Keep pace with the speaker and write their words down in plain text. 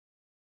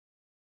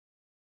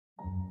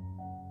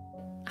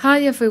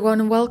Hi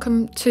everyone and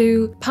welcome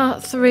to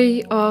part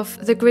 3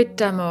 of the grid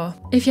demo.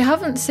 If you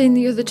haven't seen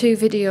the other two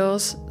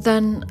videos,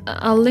 then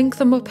I'll link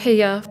them up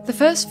here. The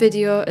first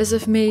video is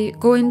of me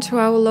going to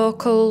our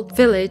local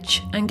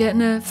village and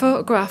getting a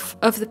photograph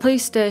of the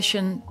police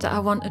station that I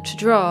wanted to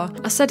draw.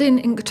 I said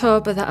in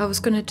Inktober that I was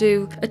going to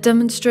do a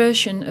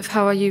demonstration of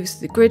how I use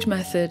the grid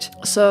method.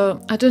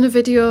 So I done a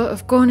video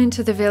of going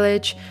into the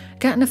village,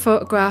 getting a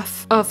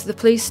photograph of the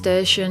police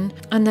station,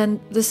 and then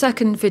the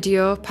second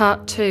video,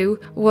 part 2,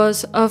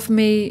 was of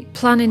me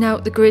planning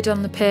out the grid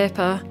on the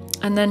paper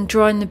and then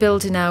drawing the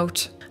building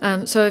out.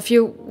 So if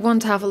you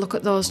want to have a look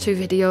at those two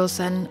videos,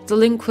 then the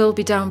link will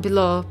be down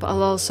below, but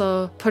I'll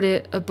also put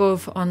it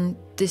above on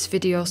this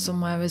video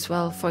somewhere as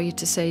well for you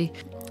to see.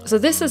 So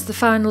this is the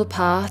final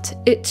part.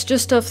 It's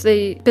just of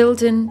the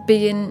building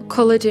being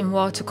coloured in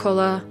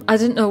watercolour. I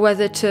didn't know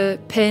whether to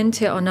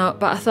paint it or not,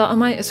 but I thought I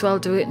might as well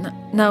do it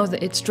now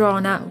that it's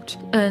drawn out.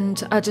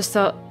 And I just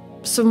thought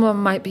someone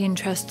might be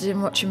interested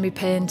in watching me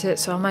paint it,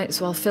 so I might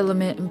as well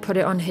film it and put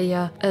it on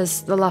here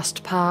as the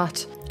last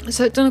part.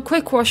 So I've done a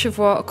quick wash of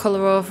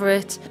watercolour over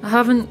it. I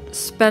haven't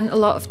spent a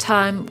lot of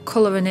time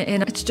colouring it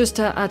in. It's just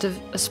to add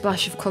a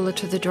splash of colour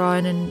to the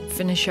drawing and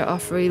finish it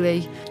off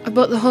really.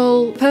 But the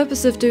whole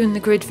purpose of doing the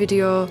grid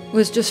video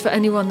was just for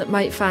anyone that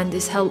might find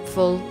this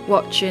helpful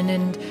watching,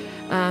 and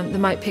they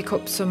might pick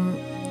up some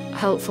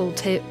helpful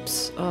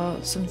tips or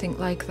something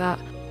like that.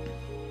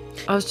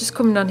 I was just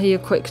coming on here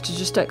quick to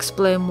just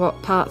explain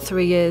what part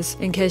 3 is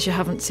in case you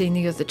haven't seen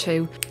the other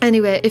two.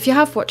 Anyway, if you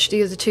have watched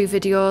the other two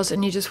videos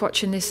and you're just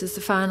watching this as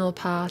the final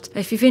part,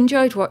 if you've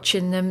enjoyed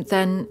watching them,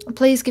 then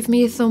please give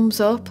me a thumbs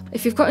up.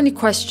 If you've got any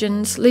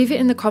questions, leave it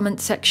in the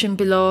comment section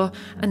below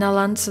and I'll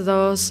answer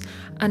those.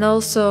 And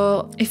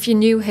also, if you're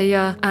new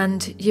here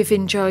and you've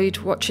enjoyed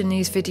watching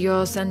these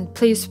videos, then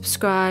please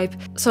subscribe.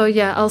 So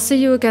yeah, I'll see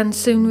you again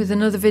soon with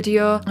another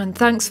video, and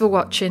thanks for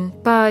watching.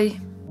 Bye.